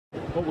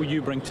What will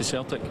you bring to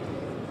Celtic?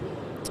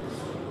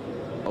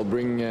 I'll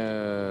bring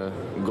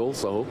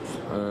goals, I hope.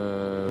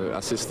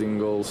 Assisting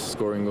goals,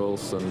 scoring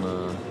goals,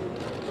 and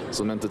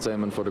some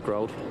entertainment for the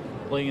crowd.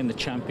 Playing in the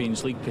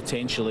Champions League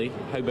potentially,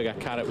 how big a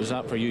carrot was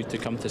that for you to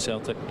come to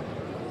Celtic?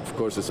 Of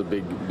course, it's a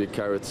big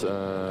carrot.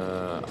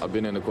 I've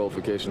been in the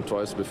qualification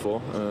twice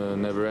before,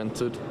 never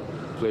entered.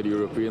 Played the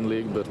European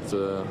League, but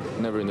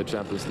never in the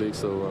Champions League,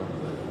 so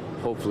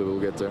hopefully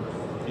we'll get there.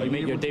 You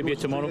make your debut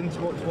tomorrow?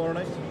 Tomorrow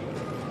night?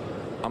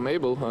 I'm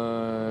able.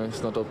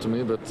 It's not up to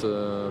me, but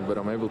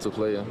I'm able to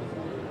play, yeah.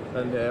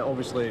 And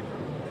obviously,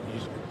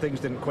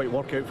 things didn't quite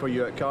work out for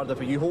you at Cardiff.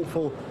 Are you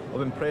hopeful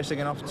of impressing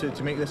enough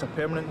to make this a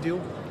permanent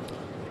deal?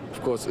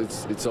 Of course,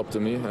 it's up to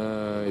me.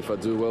 If I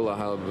do well, I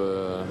have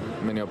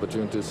many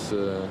opportunities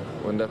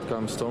when that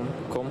comes.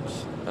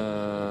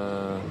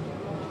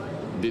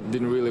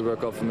 Didn't really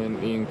work out for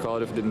me in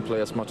Cardiff. Didn't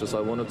play as much as I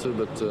wanted to,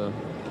 but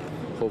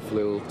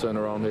hopefully it'll turn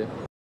around here.